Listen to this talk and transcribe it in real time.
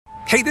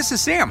Hey, this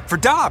is Sam for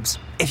Dobbs.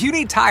 If you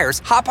need tires,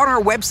 hop on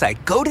our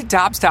website, go to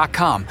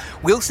Dobbs.com.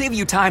 We'll save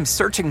you time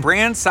searching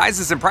brands,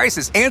 sizes, and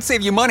prices, and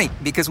save you money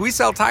because we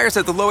sell tires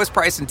at the lowest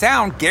price in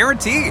town,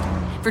 guaranteed.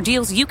 For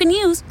deals you can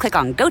use, click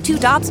on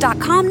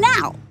GoToDobbs.com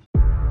now.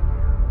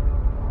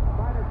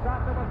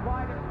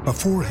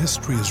 Before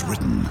history is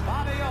written,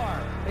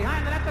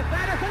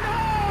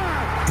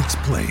 it's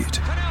played.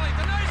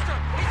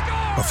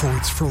 Before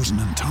it's frozen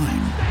in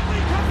time,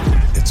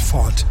 it's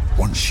fought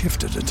one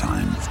shift at a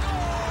time.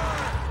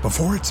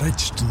 Before it's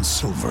etched in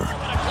silver,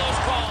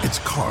 it's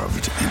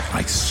carved in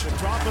ice.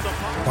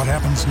 What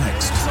happens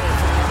next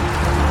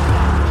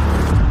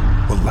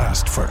will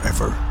last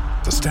forever.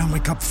 The Stanley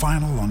Cup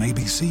Final on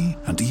ABC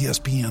and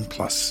ESPN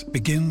Plus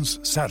begins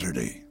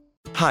Saturday.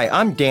 Hi,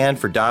 I'm Dan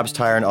for Dobbs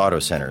Tire and Auto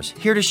Centers,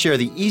 here to share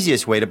the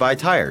easiest way to buy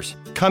tires.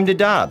 Come to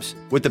Dobbs.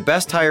 With the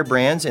best tire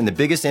brands and the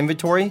biggest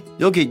inventory,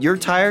 you'll get your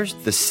tires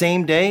the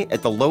same day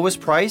at the lowest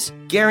price,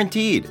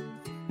 guaranteed.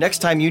 Next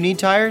time you need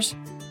tires,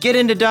 get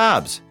into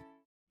Dobbs.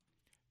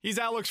 He's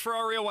Alex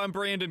Ferrario. I'm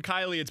Brandon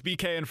Kiley. It's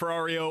BK and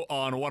Ferrario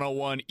on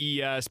 101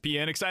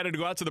 ESPN. Excited to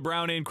go out to the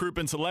Brown and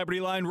Crouppen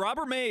Celebrity Line.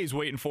 Robert Mays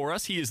waiting for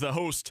us. He is the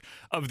host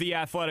of the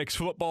Athletics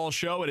Football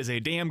Show. It is a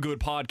damn good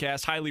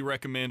podcast. Highly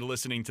recommend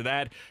listening to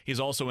that. He's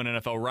also an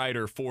NFL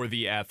writer for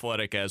The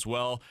Athletic as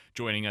well,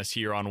 joining us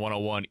here on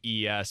 101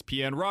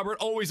 ESPN. Robert,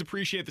 always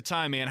appreciate the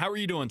time, man. How are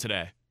you doing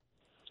today?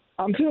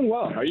 I'm doing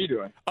well. How are you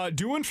doing?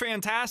 Doing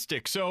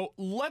fantastic. So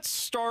let's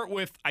start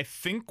with, I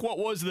think, what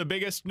was the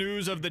biggest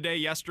news of the day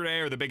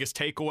yesterday, or the biggest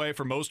takeaway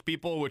for most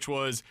people, which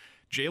was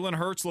Jalen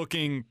Hurts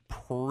looking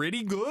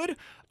pretty good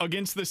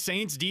against the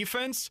Saints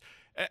defense.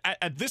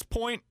 At this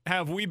point,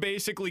 have we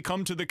basically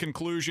come to the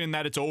conclusion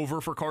that it's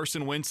over for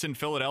Carson Wentz in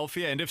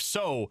Philadelphia? And if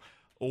so,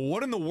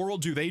 what in the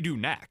world do they do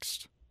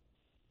next?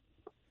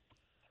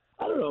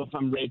 I don't know if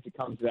I'm ready to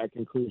come to that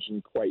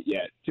conclusion quite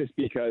yet, just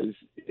because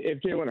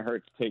if Jalen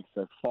Hurts takes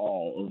a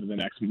fall over the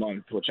next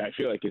month, which I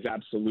feel like is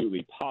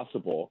absolutely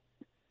possible,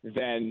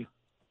 then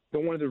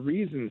one of the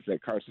reasons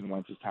that Carson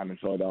Wentz's time in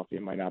Philadelphia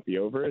might not be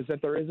over is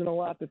that there isn't a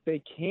lot that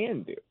they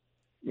can do.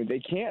 I mean, they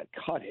can't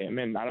cut him,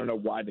 and I don't know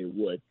why they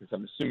would, because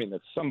I'm assuming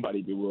that somebody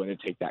would be willing to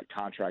take that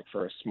contract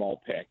for a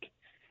small pick.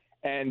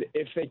 And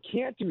if they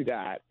can't do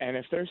that, and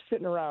if they're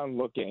sitting around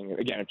looking,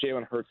 again, if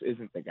Jalen Hurts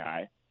isn't the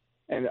guy,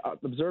 and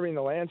observing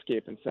the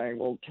landscape and saying,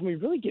 well, can we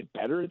really get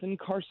better than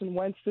Carson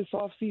Wentz this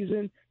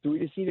offseason? Do we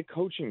just need a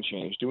coaching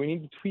change? Do we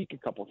need to tweak a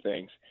couple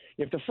things?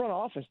 If the front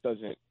office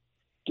doesn't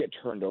get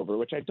turned over,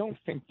 which I don't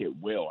think it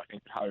will, I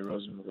think Howie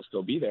Roseman will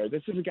still be there.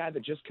 This is a guy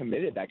that just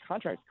committed that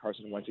contract to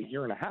Carson Wentz a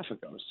year and a half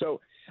ago. So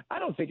I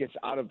don't think it's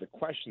out of the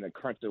question that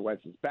Carson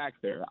Wentz is back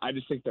there. I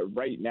just think that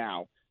right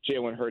now,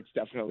 Jalen Hurts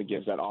definitely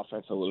gives that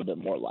offense a little bit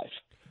more life.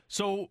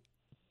 So,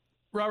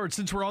 Robert,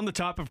 since we're on the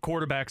top of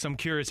quarterbacks, I'm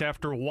curious,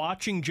 after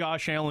watching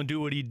Josh Allen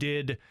do what he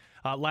did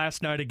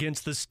last night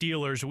against the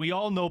Steelers, we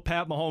all know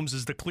Pat Mahomes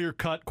is the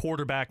clear-cut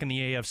quarterback in the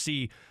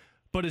AFC,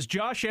 but has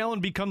Josh Allen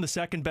become the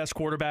second-best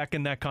quarterback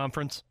in that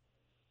conference?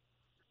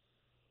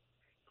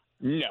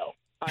 No.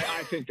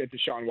 I think that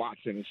Deshaun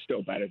Watson is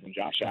still better than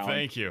Josh Allen.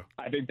 Thank you.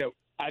 I think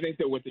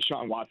that what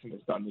Deshaun Watson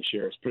has done this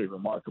year is pretty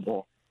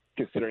remarkable,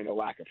 considering the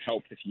lack of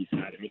help that he's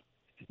had. I mean,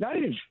 not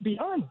even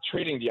beyond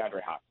trading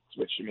DeAndre Hopkins,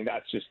 which, I mean,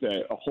 that's just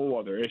a whole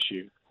other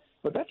issue.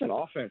 But that's an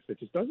offense that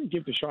just doesn't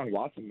give Deshaun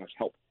Watson much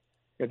help.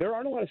 There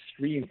aren't a lot of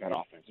screens in that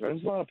offense.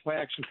 There's a lot of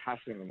play-action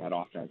passing in that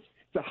offense.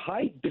 It's a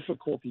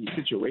high-difficulty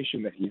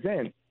situation that he's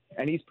in,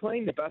 and he's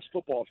playing the best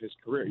football of his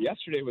career.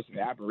 Yesterday was an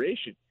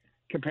aberration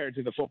compared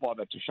to the football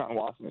that Deshaun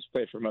Watson has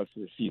played for most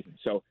of the season.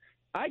 So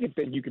I could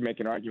think you could make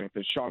an argument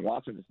that Deshaun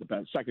Watson is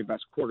the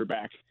second-best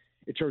quarterback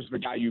in terms of a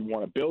guy you'd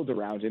want to build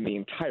around in the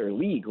entire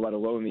league, let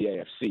alone the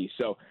AFC.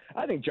 So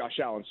I think Josh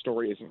Allen's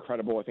story is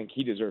incredible. I think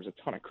he deserves a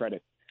ton of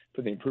credit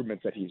for the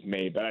improvements that he's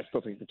made, but I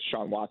still think that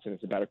Deshaun Watson is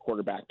a better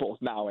quarterback both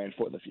now and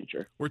for the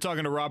future. We're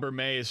talking to Robert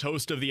Mays,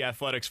 host of the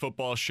Athletics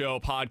Football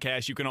Show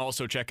podcast. You can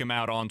also check him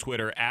out on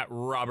Twitter at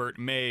Robert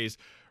Mays.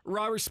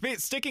 Robert,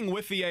 sticking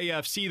with the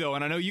AFC, though,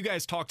 and I know you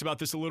guys talked about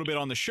this a little bit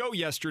on the show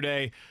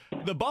yesterday,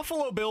 the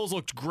Buffalo Bills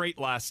looked great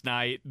last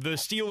night. The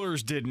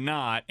Steelers did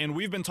not, and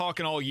we've been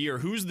talking all year,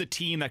 who's the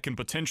team that can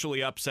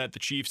potentially upset the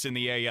Chiefs in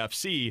the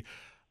AFC?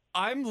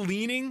 I'm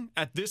leaning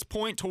at this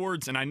point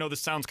towards, and I know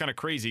this sounds kind of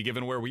crazy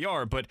given where we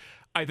are, but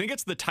I think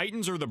it's the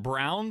Titans or the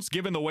Browns,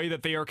 given the way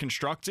that they are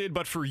constructed.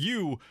 But for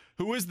you,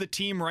 who is the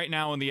team right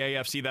now in the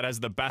AFC that has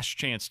the best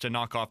chance to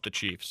knock off the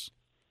Chiefs?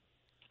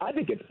 I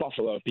think it's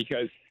Buffalo,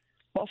 because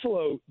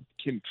Buffalo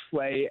can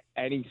play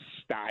any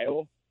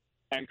style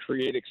and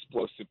create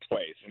explosive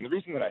plays. And the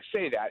reason that I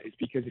say that is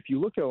because if you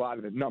look at a lot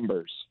of the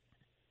numbers,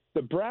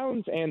 the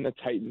Browns and the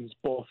Titans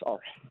both are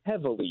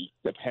heavily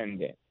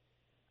dependent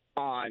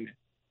on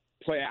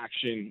play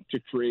action to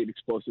create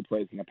explosive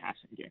plays in the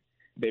passing game.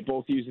 They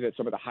both use it at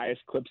some of the highest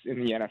clips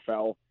in the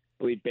NFL. I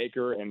believe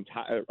Baker and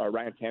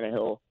Ryan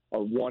Tannehill are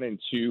 1 and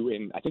 2,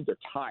 and I think they're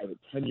tied at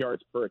 10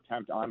 yards per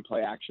attempt on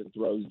play action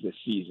throws this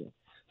season.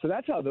 So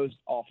that's how those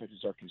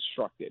offenses are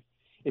constructed.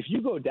 If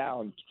you go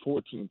down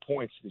 14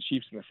 points to the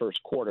Chiefs in the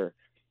first quarter,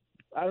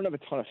 I don't have a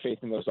ton of faith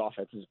in those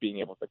offenses being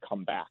able to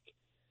come back.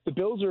 The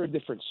Bills are a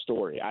different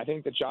story. I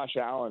think that Josh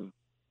Allen,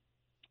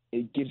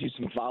 it gives you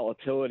some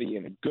volatility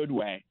in a good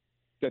way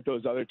that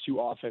those other two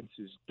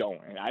offenses don't.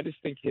 And I just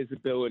think his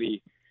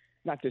ability,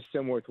 not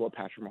dissimilar to what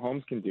Patrick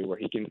Mahomes can do, where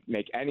he can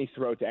make any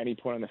throw to any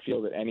point on the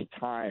field at any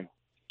time,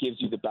 gives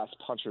you the best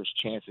puncher's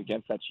chance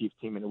against that Chiefs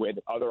team in a way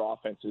that other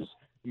offenses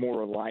more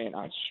reliant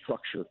on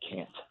structure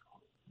can't.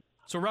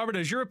 So, Robert,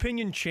 has your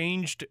opinion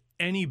changed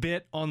any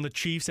bit on the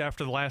Chiefs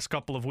after the last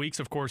couple of weeks?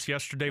 Of course,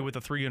 yesterday with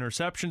the 3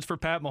 interceptions for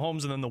Pat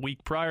Mahomes, and then the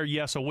week prior,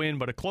 yes, a win,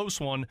 but a close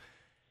one.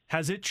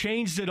 Has it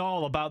changed at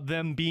all about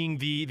them being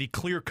the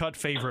clear-cut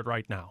favorite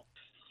right now?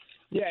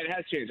 Yeah, it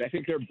has changed. I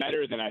think they're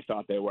better than I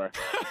thought they were.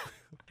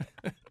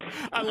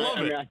 I love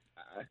it.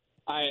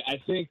 I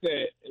think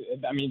that,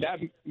 that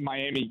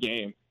Miami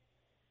game,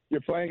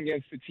 you're playing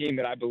against a team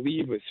that I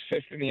believe was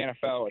 5th in the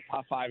NFL or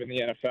top 5 in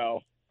the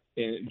NFL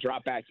in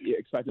drop back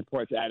expected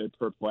points added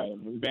per play.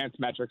 Advanced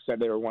metrics said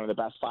they were one of the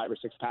best 5 or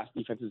 6 pass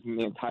defenses in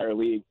the entire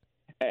league,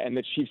 and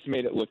the Chiefs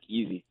made it look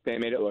easy. They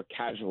made it look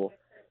casual.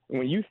 And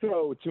when you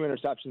throw 2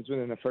 interceptions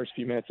within the first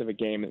few minutes of a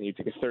game and you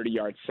take a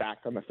 30-yard sack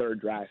on the third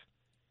drive,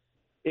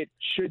 you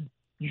should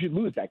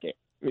lose that game.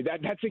 I mean,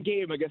 that's a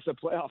game against a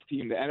playoff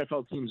team. The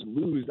NFL teams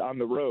lose on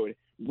the road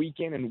week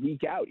in and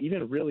week out,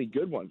 even really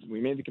good ones. We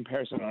made the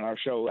comparison on our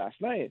show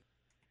last night.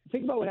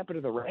 Think about what happened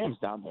to the Rams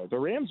down there. The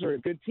Rams are a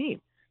good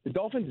team. The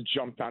Dolphins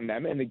jumped on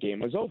them, and the game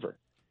was over.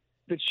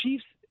 The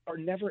Chiefs are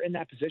never in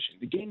that position.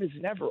 The game is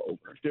never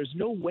over. There's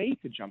no way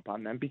to jump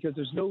on them because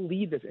there's no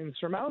lead that's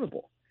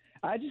insurmountable.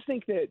 I just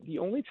think that the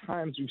only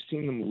times we've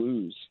seen them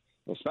lose,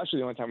 especially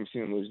the only time we've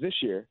seen them lose this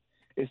year,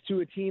 is to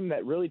a team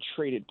that really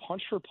traded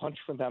punch for punch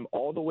for them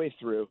all the way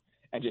through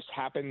and just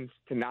happens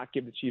to not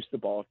give the Chiefs the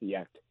ball at the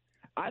end.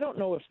 I don't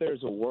know if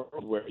there's a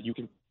world where you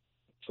can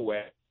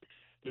away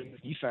the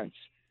defense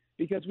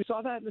because we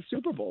saw that in the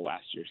Super Bowl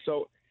last year.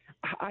 So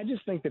I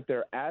just think that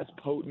they're as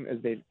potent as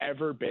they've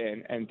ever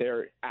been, and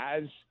they're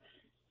as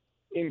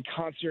in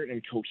concert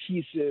and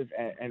cohesive,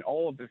 and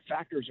all of the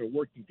factors are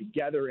working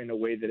together in a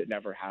way that it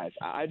never has.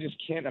 I just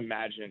can't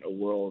imagine a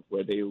world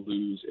where they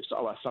lose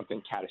unless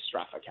something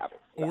catastrophic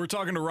happens. Well, we're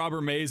talking to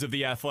Robert Mays of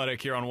The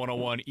Athletic here on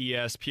 101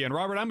 ESPN.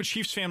 Robert, I'm a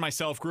Chiefs fan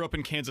myself, grew up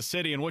in Kansas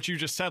City, and what you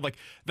just said,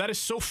 that is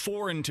so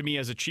foreign to me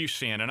as a Chiefs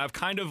fan, and I've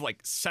kind of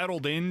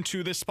settled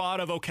into this spot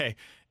of, okay,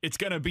 it's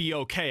going to be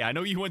okay. I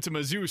know you went to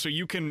Mizzou, so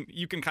you can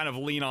kind of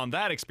lean on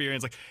that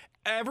experience.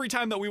 Every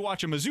time that we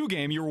watch a Mizzou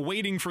game, you're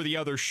waiting for the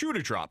other shoe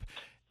to drop.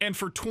 And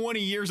for 20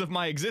 years of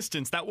my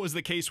existence, that was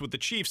the case with the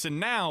Chiefs. And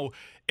now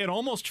it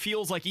almost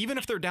feels like even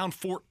if they're down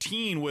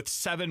 14 with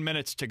 7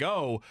 minutes to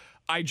go,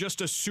 I just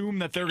assume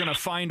that they're going to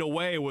find a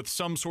way with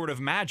some sort of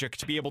magic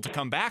to be able to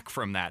come back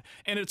from that.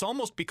 And it's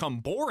almost become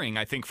boring,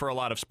 I think, for a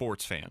lot of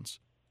sports fans.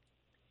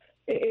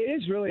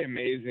 It is really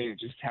amazing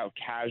just how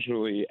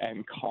casually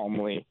and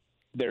calmly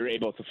they're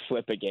able to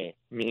flip a game.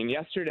 I mean,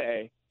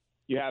 yesterday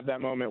you have that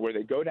moment where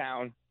they go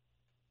down,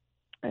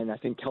 and I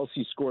think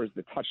Kelsey scores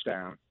the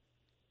touchdown.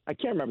 I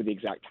can't remember the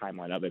exact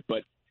timeline of it,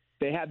 but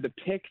they had the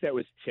pick that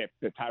was tipped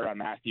that Tyrann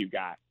Mathieu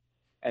got,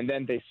 and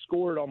then they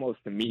scored almost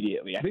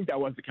immediately. I think that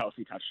was the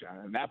Kelsey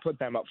touchdown, and that put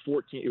them up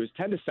 14. It was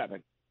 10-7,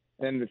 and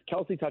then the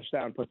Kelsey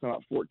touchdown puts them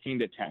up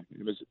 14-10.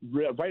 It was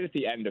right at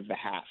the end of the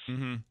half.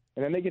 Mm-hmm.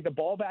 And then they get the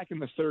ball back in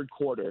the third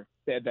quarter.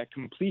 They had that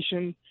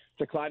completion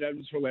to Clyde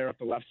Edwards-Helaire up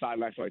the left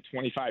sideline for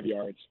 25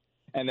 yards.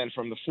 And then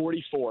from the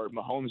 44,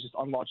 Mahomes just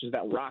unlaunches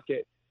that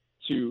rocket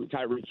to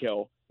Tyreek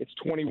Hill. It's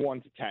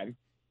 21-10.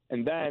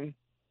 And then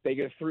they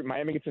get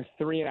Miami gets a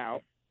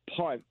 3-and-out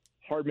punt.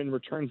 Hardman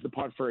returns the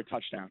punt for a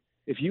touchdown.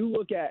 If you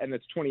look at, and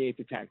it's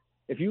 28-10.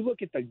 If you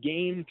look at the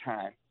game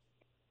time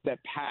that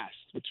passed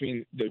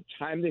between the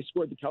time they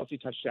scored the Kelsey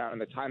touchdown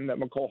and the time that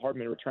Mecole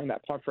Hardman returned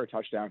that punt for a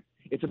touchdown,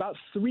 it's about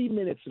 3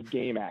 minutes of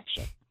game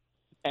action.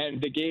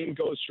 And the game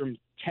goes from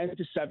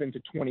 10-7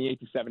 to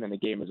 28-7, and the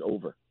game is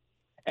over.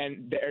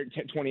 And they're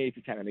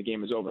 28-10, and the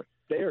game is over.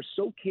 They are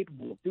so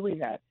capable of doing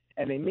that,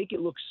 and they make it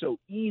look so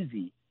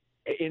easy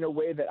in a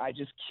way that I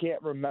just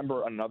can't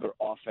remember another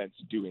offense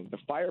doing. The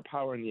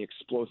firepower and the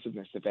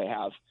explosiveness that they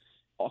have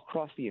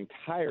across the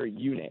entire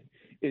unit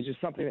is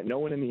just something that no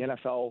one in the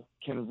NFL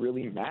can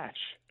really match.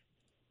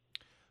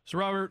 So,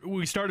 Robert,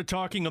 we started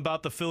talking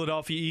about the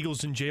Philadelphia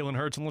Eagles and Jalen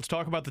Hurts, and let's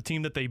talk about the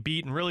team that they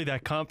beat and really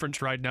that conference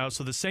right now.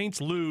 So the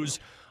Saints lose,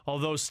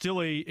 although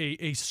still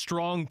a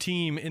strong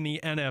team in the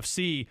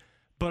NFC.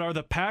 But are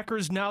the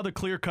Packers now the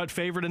clear-cut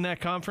favorite in that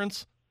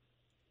conference?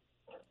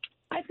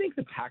 I think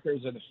the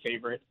Packers are the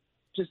favorite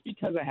just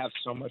because I have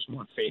so much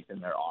more faith in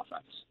their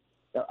offense.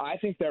 I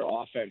think their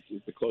offense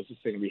is the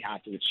closest thing we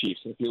have to the Chiefs.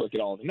 And if you look at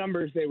all the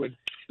numbers, they would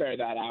bear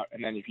that out.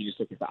 And then if you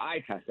just look at the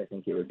eye test, I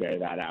think it would bear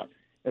that out.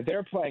 If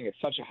they're playing at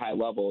such a high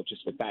level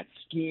just with that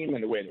scheme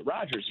and the way that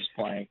Rodgers is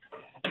playing,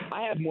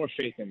 I have more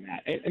faith in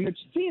that. And the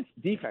Saints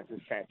defense is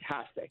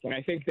fantastic. And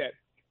I think that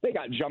they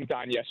got jumped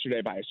on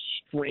yesterday by a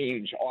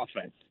strange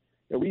offense.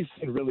 We've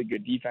seen really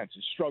good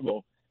defenses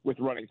struggle with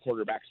running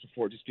quarterbacks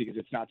before just because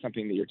it's not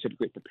something that you're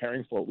typically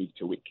preparing for week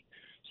to week.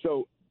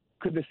 So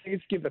could the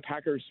Saints give the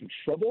Packers some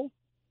trouble?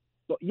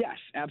 Well, yes,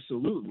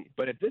 absolutely.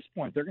 But at this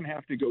point, they're going to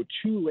have to go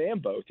to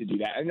Lambeau to do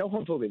that. I know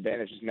home field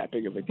advantage isn't that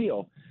big of a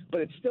deal,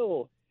 but it's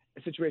still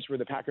a situation where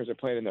the Packers are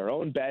playing in their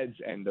own beds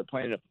and they're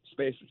playing in a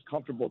space that's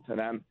comfortable to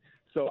them.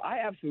 So I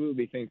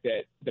absolutely think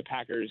that the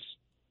Packers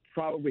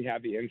probably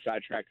have the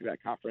inside track to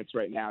that conference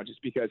right now,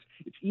 just because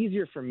it's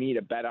easier for me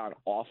to bet on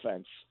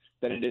offense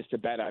than it is to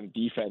bet on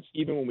defense,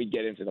 even when we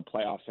get into the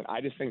playoffs. And I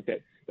just think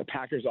that the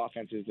Packers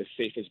offense is the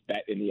safest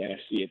bet in the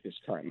NFC at this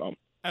current moment.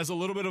 As a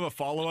little bit of a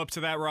follow-up to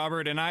that,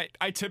 Robert, and I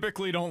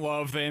typically don't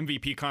love the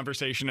MVP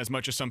conversation as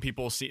much as some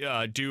people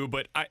do,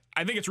 but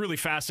I think it's really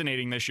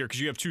fascinating this year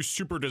because you have two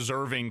super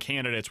deserving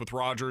candidates with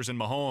Rodgers and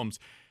Mahomes.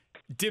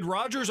 Did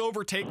Rodgers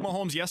overtake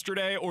Mahomes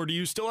yesterday, or do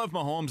you still have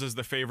Mahomes as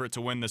the favorite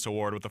to win this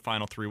award with the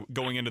final three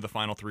going into the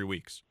final 3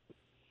 weeks?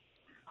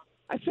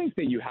 I think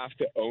that you have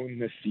to own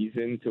the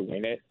season to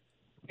win it,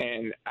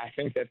 and I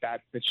think that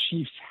the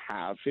Chiefs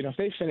have. If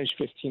they finish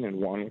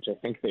 15-1, which I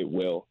think they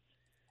will,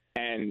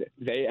 and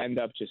they end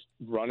up just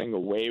running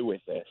away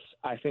with this,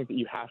 I think that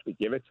you have to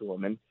give it to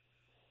them. And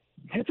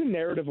it's a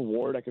narrative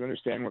award. I can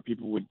understand where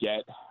people would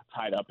get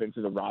tied up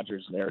into the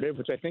Rodgers narrative,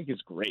 which I think is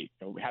great.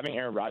 Having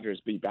Aaron Rodgers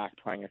be back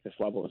playing at this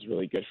level is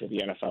really good for the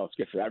NFL. It's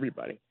good for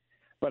everybody.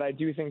 But I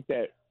do think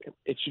that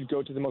it should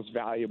go to the most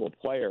valuable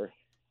player,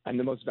 and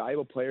the most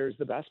valuable player is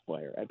the best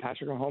player, and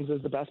Patrick Mahomes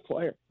is the best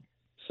player.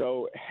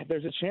 So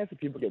there's a chance that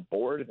people get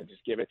bored and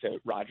just give it to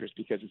Rodgers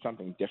because it's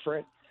something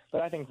different.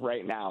 But I think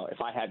right now,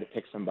 if I had to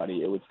pick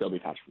somebody, it would still be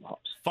Patrick Mahomes.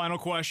 Final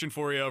question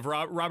for you of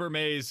Robert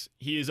Mays.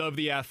 He is of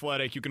The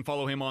Athletic. You can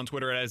follow him on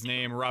Twitter at his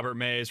name, Robert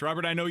Mays.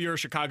 Robert, I know you're a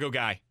Chicago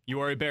guy. You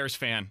are a Bears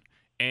fan.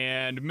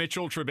 And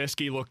Mitchell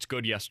Trubisky looked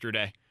good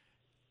yesterday.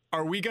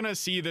 Are we going to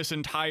see this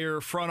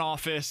entire front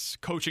office,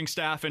 coaching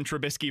staff, and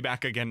Trubisky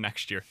back again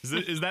next year?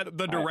 Is that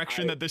the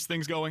direction that this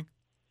thing's going?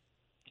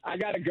 I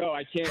got to go.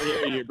 I can't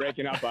hear you. You're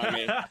breaking up on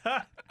me.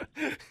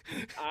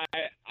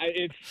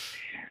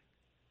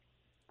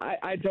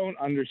 I don't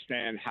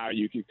understand how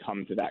you could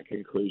come to that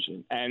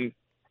conclusion. And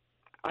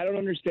I don't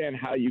understand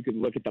how you could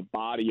look at the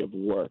body of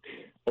work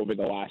over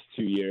the last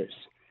 2 years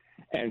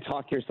and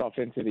talk yourself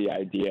into the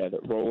idea that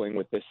rolling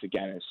with this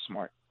again is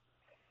smart.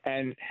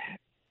 And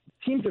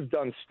teams have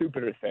done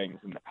stupider things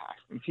in the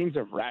past, and teams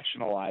have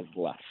rationalized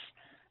less.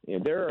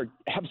 There are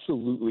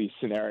absolutely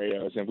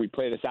scenarios, and we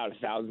play this out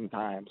 1,000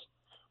 times,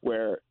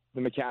 where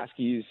the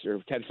McCaskies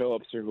or Ted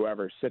Phillips or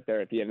whoever sit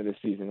there at the end of the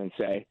season and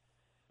say,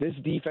 this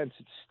defense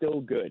is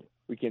still good.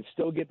 We can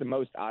still get the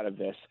most out of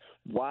this.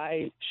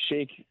 Why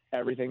shake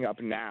everything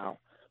up now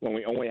when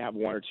we only have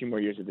 1 or 2 more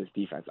years of this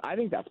defense? I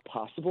think that's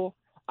possible.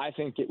 I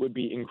think it would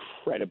be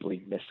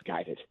incredibly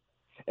misguided.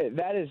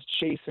 That is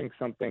chasing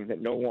something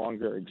that no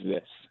longer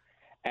exists.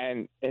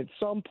 And at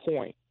some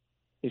point,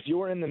 if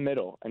you're in the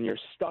middle and you're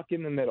stuck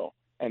in the middle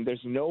and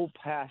there's no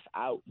path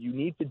out, you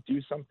need to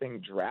do something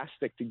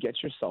drastic to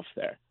get yourself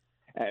there.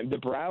 And the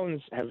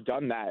Browns have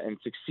done that and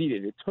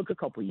succeeded. It took a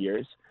couple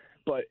years,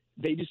 but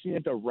they just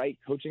needed the right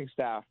coaching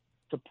staff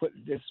to put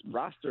this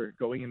roster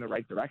going in the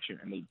right direction,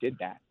 and they did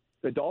that.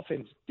 The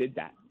Dolphins did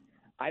that.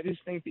 I just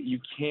think that you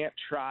can't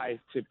try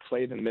to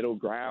play the middle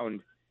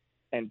ground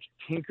and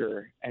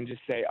tinker and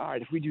just say, all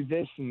right, if we do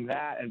this and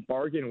that and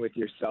bargain with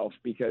yourself,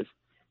 because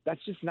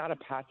that's just not a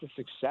path to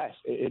success.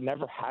 It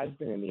never has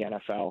been in the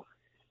NFL.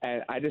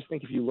 And I just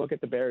think if you look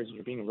at the Bears and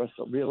you're being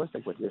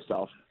realistic with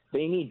yourself,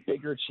 they need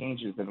bigger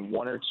changes than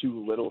 1 or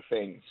 2 little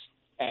things.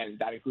 And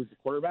that includes the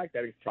quarterback,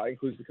 that probably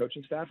includes the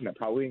coaching staff, and that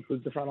probably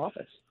includes the front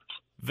office.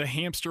 The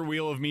hamster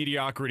wheel of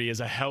mediocrity is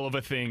a hell of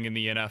a thing in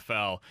the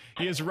NFL.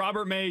 He is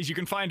Robert Mays. You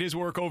can find his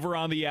work over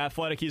on The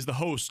Athletic. He's the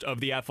host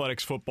of The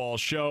Athletics Football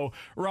Show.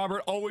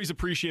 Robert, always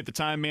appreciate the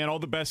time, man. All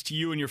the best to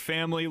you and your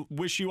family.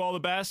 Wish you all the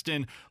best,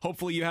 and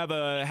hopefully you have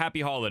a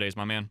happy holidays,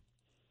 my man.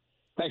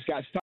 Thanks,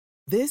 guys.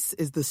 This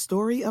is the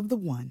story of the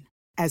one.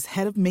 As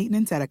head of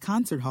maintenance at a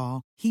concert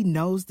hall, he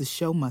knows the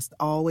show must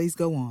always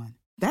go on.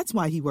 That's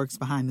why he works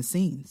behind the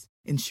scenes,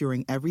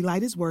 ensuring every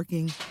light is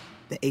working,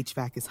 the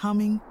HVAC is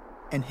humming,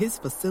 and his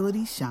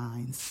facility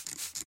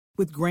shines.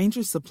 With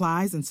Grainger's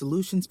supplies and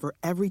solutions for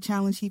every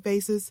challenge he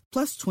faces,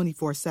 plus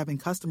 24/7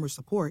 customer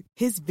support,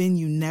 his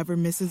venue never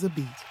misses a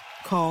beat.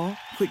 Call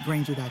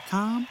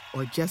quickgrainger.com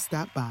or just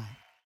stop by.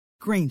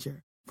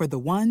 Grainger, for the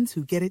ones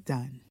who get it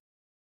done.